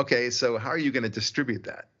 Well, okay, so how are you going to distribute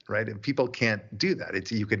that? Right? And people can't do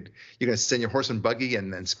that. You're going to send your horse and buggy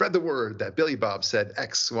and then spread the word that Billy Bob said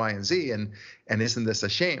X, Y, and Z, and isn't this a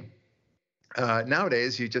shame?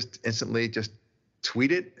 Nowadays, you just instantly just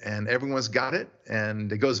tweet it, and everyone's got it,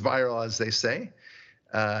 and it goes viral, as they say.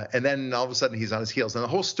 And then all of a sudden, he's on his heels. And the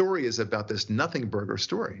whole story is about this nothing burger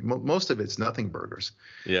story. Most of it's nothing burgers.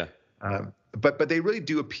 Yeah. But they really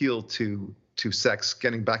do appeal to sex,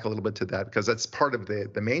 getting back a little bit to that, because that's part of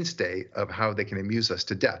the mainstay of how they can amuse us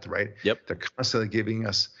to death, right? Yep. They're constantly giving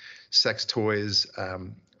us sex toys.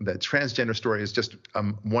 The transgender story is just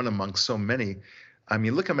one among so many. I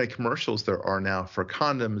mean, look how many commercials there are now for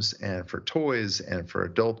condoms and for toys and for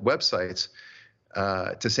adult websites,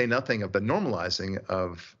 to say nothing of the normalizing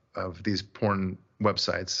of these porn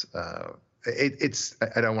websites.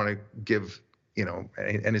 I don't want to give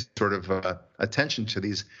any sort of attention to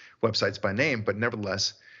these websites by name, but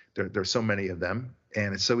nevertheless, there's so many of them,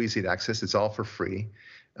 and it's so easy to access. It's all for free.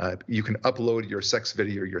 You can upload your sex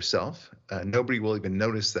video yourself. Nobody will even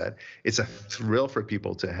notice that. It's a thrill for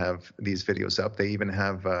people to have these videos up. They even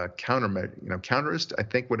have counterist, I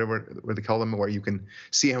think, whatever they call them, where you can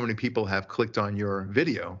see how many people have clicked on your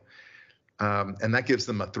video, and that gives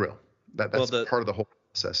them a thrill. That's part of the whole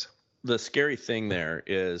process. The scary thing there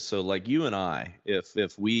is, so like you and I,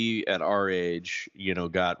 if we at our age,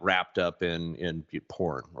 got wrapped up in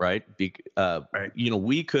porn, right? Right.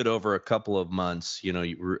 We could, over a couple of months,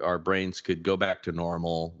 our brains could go back to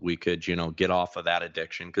normal. We could, get off of that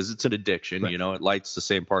addiction, because it's an addiction. Right. It lights the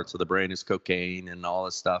same parts of the brain as cocaine and all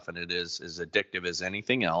this stuff, and it is as addictive as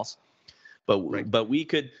anything else. But we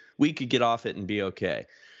could get off it and be okay.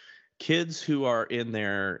 Kids who are in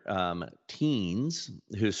their teens,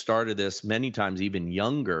 who started this many times even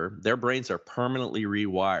younger, their brains are permanently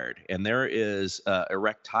rewired, and there is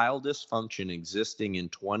erectile dysfunction existing in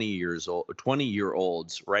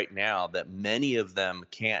 20-year-olds right now that many of them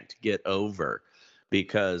can't get over,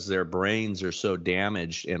 because their brains are so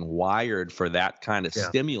damaged and wired for that kind of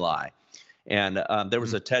stimuli. And there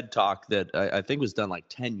was a TED Talk that I think was done like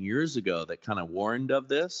 10 years ago that kind of warned of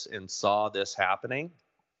this and saw this happening.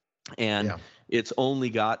 And it's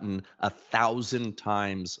only gotten 1,000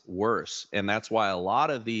 times worse. And that's why a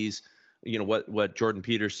lot of these, what Jordan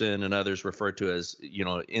Peterson and others refer to as,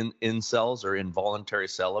 incels or involuntary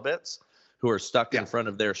celibates, who are stuck in front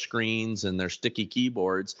of their screens and their sticky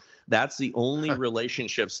keyboards. That's the only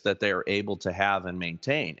relationships that they are able to have and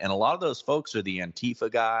maintain. And a lot of those folks are the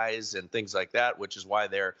Antifa guys and things like that, which is why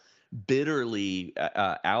they're bitterly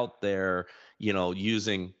out there,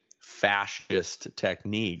 using fascist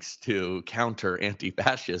techniques to counter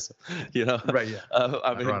anti-fascism, Right. Yeah.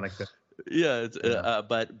 I mean, ironic. Yeah, it's, You know,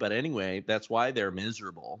 but anyway, that's why they're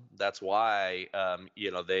miserable. That's why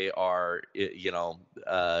they are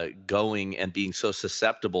going and being so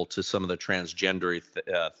susceptible to some of the transgender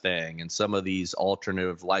thing and some of these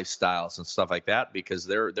alternative lifestyles and stuff like that because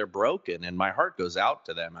they're broken, and my heart goes out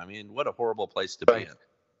to them. I mean, what a horrible place to be right. in.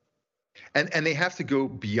 And they have to go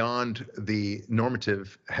beyond the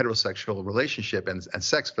normative heterosexual relationship and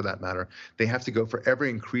sex for that matter. They have to go for ever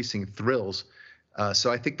increasing thrills.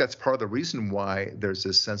 So I think that's part of the reason why there's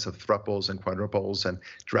this sense of thruples and quadruples and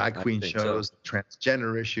drag I queen think so. shows,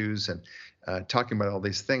 transgender issues, and talking about all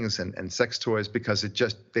these things and sex toys because it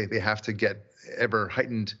just they have to get ever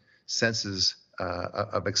heightened senses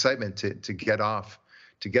of excitement to get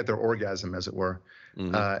their orgasm, as it were.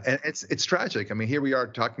 Hmm. And it's tragic. I mean, here we are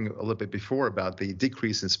talking a little bit before about the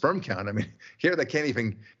decrease in sperm count. I mean, here they can't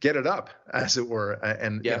even get it up, as it were.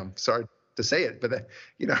 And Yeah. sorry to say it, but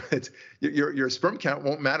it's your sperm count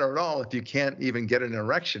won't matter at all if you can't even get an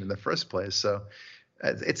erection in the first place. So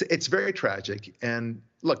it's very tragic. And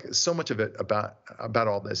look, so much of it about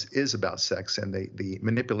all this is about sex and the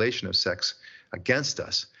manipulation of sex against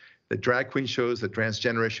us. The drag queen shows, the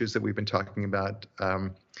transgender issues that we've been talking about.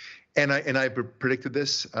 And I predicted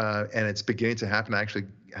this, and it's beginning to happen. I actually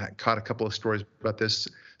caught a couple of stories about this.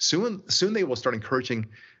 Soon they will start encouraging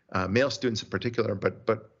male students in particular,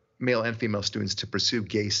 but male and female students to pursue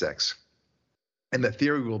gay sex. And the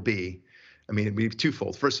theory will be, I mean, it'll be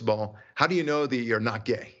twofold. First of all, how do you know that you're not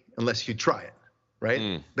gay unless you try it, right?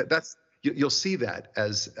 Mm. You'll see that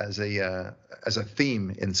as a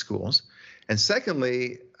theme in schools. And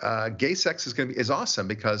secondly, gay sex is awesome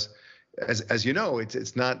because, as you know,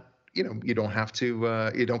 it's not. You don't have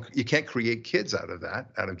to. You can't create kids out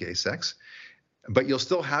of gay sex, but you'll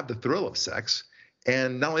still have the thrill of sex.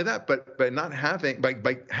 And not only that, but by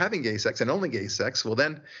having gay sex and only gay sex, well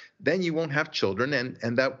then you won't have children,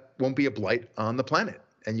 and that won't be a blight on the planet,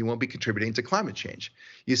 and you won't be contributing to climate change.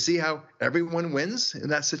 You see how everyone wins in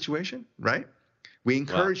that situation, right? We Wow.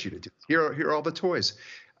 encourage you to do. Here are all the toys,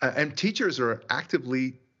 and teachers are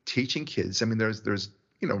actively teaching kids. I mean, there's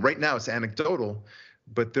right now it's anecdotal,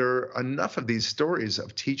 but there are enough of these stories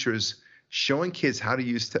of teachers showing kids how to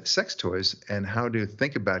use sex toys and how to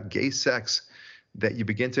think about gay sex that you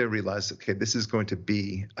begin to realize, okay, this is going to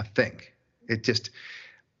be a thing. It just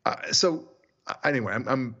so anyway,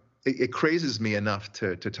 it crazes me enough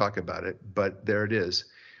to talk about it, but there it is.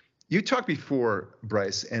 You talked before,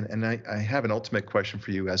 Bryce, and I have an ultimate question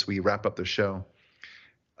for you as we wrap up the show.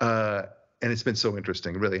 And it's been so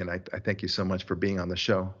interesting, really, and I thank you so much for being on the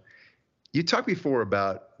show. You talked before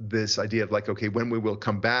about this idea of like, okay, when we will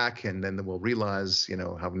come back, and then we'll realize,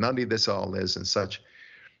 how nutty this all is and such.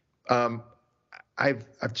 I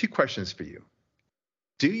have two questions for you.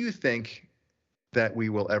 Do you think that we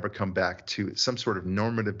will ever come back to some sort of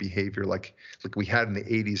normative behavior like we had in the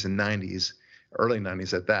 80s and 90s, early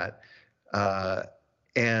 90s at that?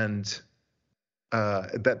 And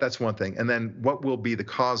that's one thing. And then what will be the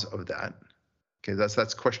cause of that? Okay,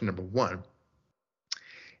 that's question number one.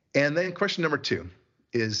 And then question number two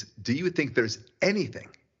is, do you think there's anything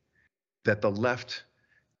that the left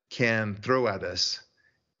can throw at us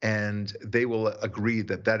and they will agree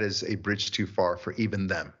that that is a bridge too far for even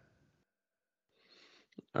them?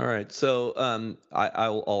 All right. So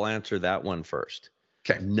I'll answer that one first.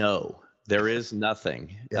 Okay. No, there is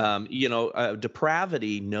nothing. Yeah.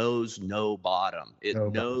 Depravity knows no bottom. It No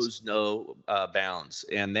bounds. knows no bounds,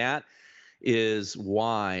 and that is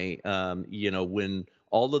why when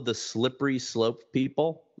all of the slippery slope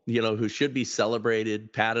people, who should be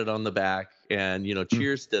celebrated, patted on the back, and Mm.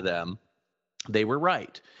 cheers to them, they were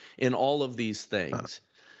right in all of these things.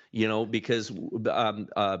 Because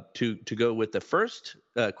to go with the first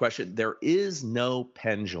question, there is no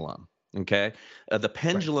pendulum. Okay, the Right.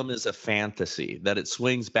 pendulum is a fantasy that it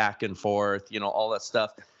swings back and forth. All that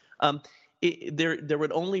stuff. There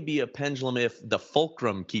would only be a pendulum if the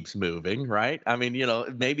fulcrum keeps moving, right? I mean,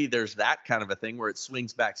 maybe there's that kind of a thing where it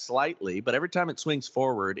swings back slightly, but every time it swings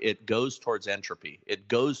forward, it goes towards entropy. It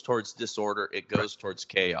goes towards disorder. It Right. goes towards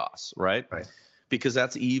chaos, right? Right. Because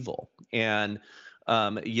that's evil. And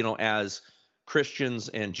as Christians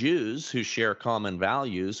and Jews who share common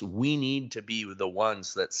values, we need to be the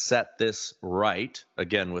ones that set this right,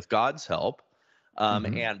 again, with God's help.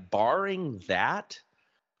 Mm-hmm. And barring that,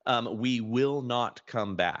 we will not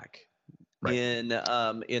come back. Right.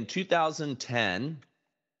 In 2010,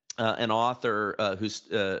 an author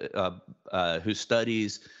who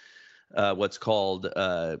studies what's called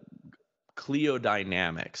Clio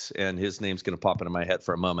Dynamics, and his name's going to pop into my head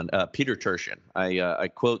for a moment. Peter Turchin. I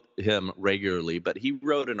quote him regularly, but he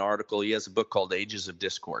wrote an article. He has a book called Ages of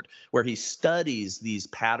Discord, where he studies these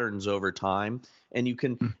patterns over time. And you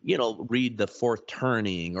can, read The Fourth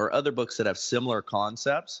Turning or other books that have similar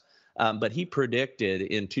concepts. But he predicted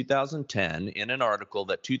in 2010 in an article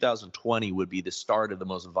that 2020 would be the start of the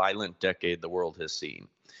most violent decade the world has seen.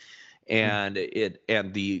 And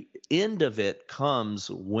the end of it comes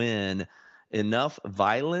when enough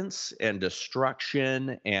violence and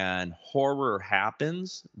destruction and horror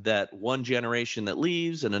happens that one generation that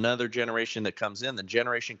leaves and another generation that comes in, the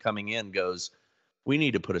generation coming in goes, we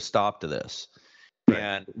need to put a stop to this. Right.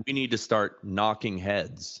 And we need to start knocking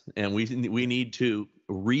heads, and we need to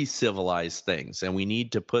re-civilize things, and we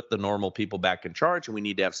need to put the normal people back in charge, and we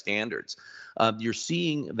need to have standards. You're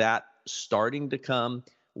seeing that starting to come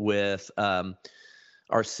with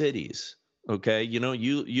our cities. Okay,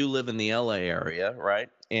 you live in the LA area, right?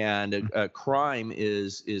 And crime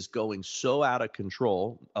is going so out of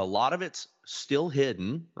control. A lot of it's still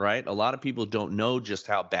hidden, right? A lot of people don't know just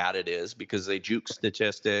how bad it is because they juke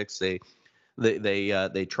statistics. They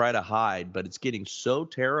try to hide, but it's getting so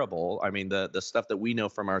terrible. I mean, the stuff that we know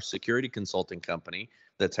from our security consulting company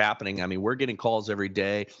that's happening. I mean, we're getting calls every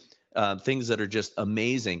day, things that are just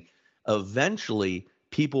amazing. Eventually,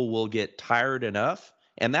 people will get tired enough.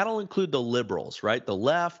 And that'll include the liberals, right? The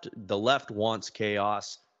left wants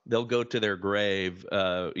chaos. They'll go to their grave,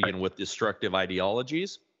 with destructive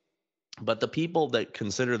ideologies. But the people that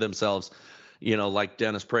consider themselves, like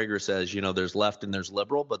Dennis Prager says, there's left and there's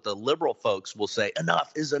liberal. But the liberal folks will say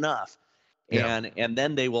enough is enough, and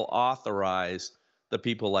then they will authorize the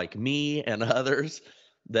people like me and others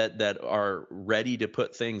that are ready to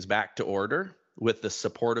put things back to order with the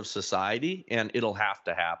support of society, and it'll have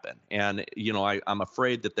to happen. And, I'm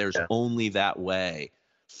afraid that there's only that way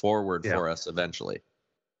forward for us eventually.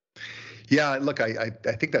 Yeah, look, I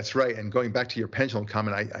think that's right. And going back to your pendulum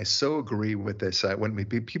comment, I so agree with this. When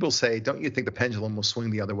people say, don't you think the pendulum will swing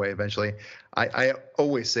the other way eventually? I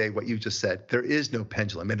always say what you just said. There is no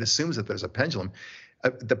pendulum. It assumes that there's a pendulum.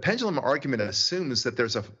 The pendulum argument assumes that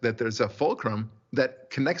there's a fulcrum that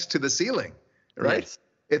connects to the ceiling, right? Yes.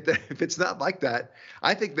 If it's not like that,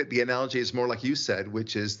 I think that the analogy is more like you said,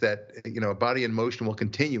 which is that a body in motion will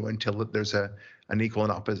continue until there's an equal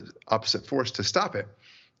and opposite force to stop it.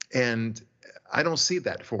 And I don't see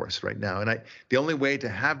that force right now. And the only way to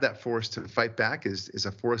have that force to fight back is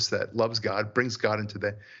a force that loves God, brings God into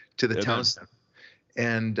the town center.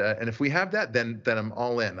 And if we have that, then I'm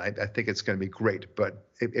all in. I think it's going to be great. But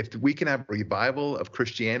if we can have a revival of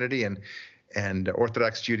Christianity and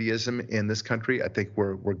Orthodox Judaism in this country, I think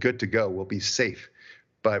we're good to go. We'll be safe.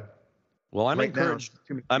 But I'm encouraged.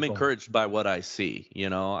 I'm encouraged by what I see.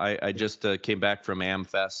 I just came back from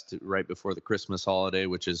AmFest right before the Christmas holiday,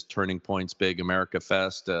 which is Turning Point's big America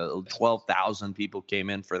Fest. 12,000 people came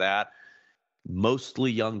in for that,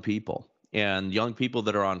 mostly young people, and young people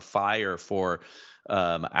that are on fire for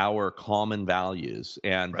our common values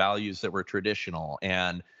and values that were traditional,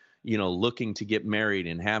 and looking to get married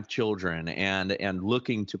and have children, and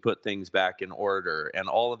looking to put things back in order, and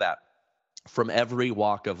all of that, from every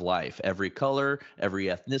walk of life, every color, every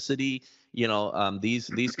ethnicity.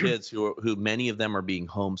 These kids who many of them are being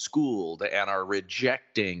homeschooled and are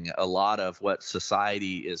rejecting a lot of what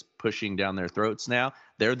society is pushing down their throats now.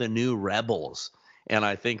 They're the new rebels, and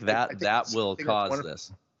I think that will cause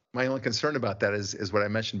this. My only concern about that is what I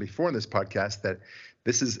mentioned before in this podcast, that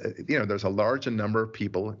this is, there's a large number of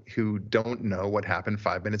people who don't know what happened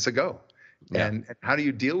 5 minutes ago. Yeah. And how do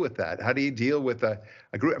you deal with that? How do you deal with a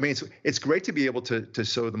group? I mean, it's great to be able to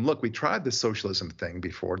show them, look, we tried the socialism thing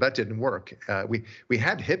before. That didn't work. We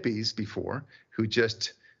had hippies before who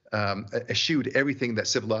just eschewed everything that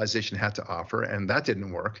civilization had to offer, and that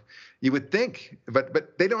didn't work. You would think,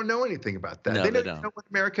 but they don't know anything about that. No, they don't know what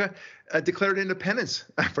America declared independence,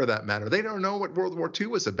 for that matter. They don't know what World War II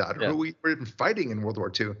was about, or who we were even fighting in World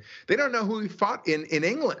War II. They don't know who we fought in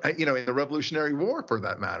England, in the Revolutionary War, for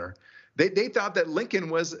that matter. They thought that Lincoln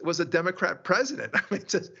was a Democrat president. I mean,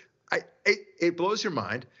 it blows your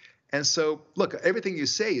mind. And so, look, everything you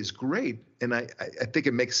say is great, and I think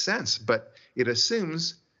it makes sense, but it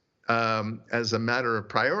assumes, as a matter of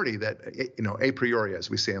priority, that, a priori, as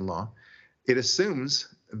we say in law, it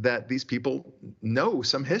assumes that these people know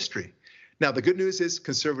some history. Now, the good news is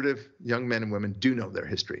conservative young men and women do know their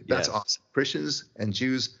history. That's awesome. Christians and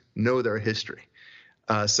Jews know their history.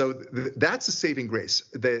 So that's a saving grace.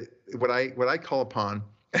 What I call upon,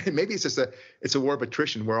 and maybe it's just it's a war of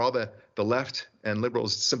attrition where all the left and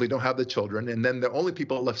liberals simply don't have the children, and then the only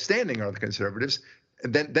people left standing are the conservatives.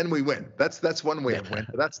 And then we win. That's one way of win.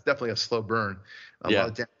 But that's definitely a slow burn. A lot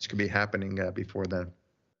of damage can be happening before then.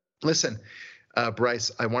 Listen,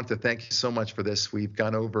 Bryce, I want to thank you so much for this. We've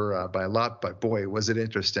gone over by a lot, but boy, was it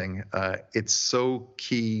interesting. It's so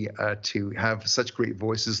key to have such great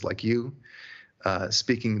voices like you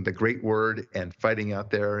speaking the great word and fighting out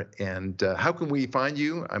there. And how can we find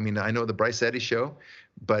you? I mean, I know the Bryce Eddy Show,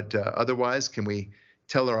 but otherwise, can we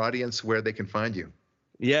tell our audience where they can find you?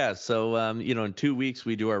 Yeah. So, in 2 weeks,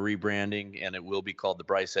 we do our rebranding, and it will be called The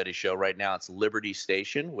Bryce Eddy Show. Right now, it's Liberty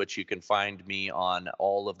Station, which you can find me on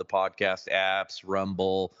all of the podcast apps,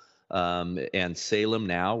 Rumble, and Salem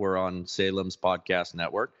now. We're on Salem's podcast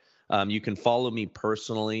network. You can follow me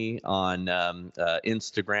personally on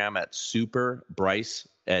Instagram at Super Bryce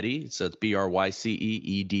Eddy. So it's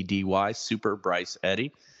BRYCEEDDY, Super Bryce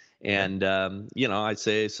Eddy. And, I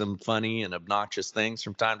say some funny and obnoxious things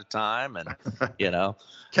from time to time, and,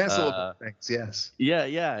 Cancelable things. Yes.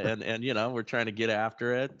 Yeah. And, we're trying to get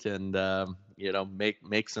after it and,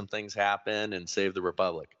 make some things happen and save the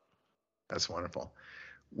Republic. That's wonderful.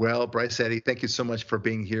 Well, Bryce Eddy, thank you so much for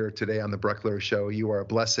being here today on the Bruckler Show. You are a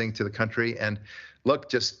blessing to the country. And look,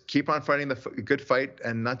 just keep on fighting the good fight,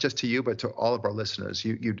 and not just to you, but to all of our listeners.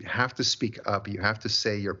 You have to speak up. You have to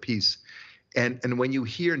say your piece. And when you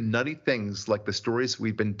hear nutty things like the stories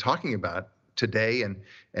we've been talking about today and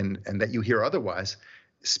that you hear otherwise,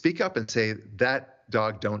 speak up and say, that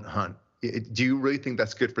dog don't hunt. Do you really think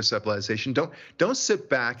that's good for civilization? Don't sit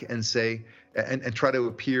back and say and try to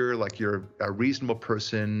appear like you're a reasonable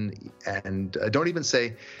person, and don't even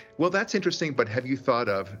say, well, that's interesting, but have you thought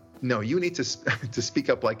of? No, you need to speak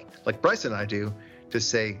up like Bryce and I do, to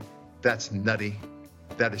say that's nutty,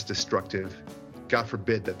 that is destructive. God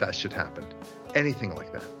forbid that should happen. Anything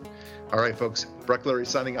like that. All right, folks. Bruckler is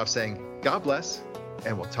signing off saying, God bless,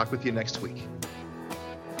 and we'll talk with you next week.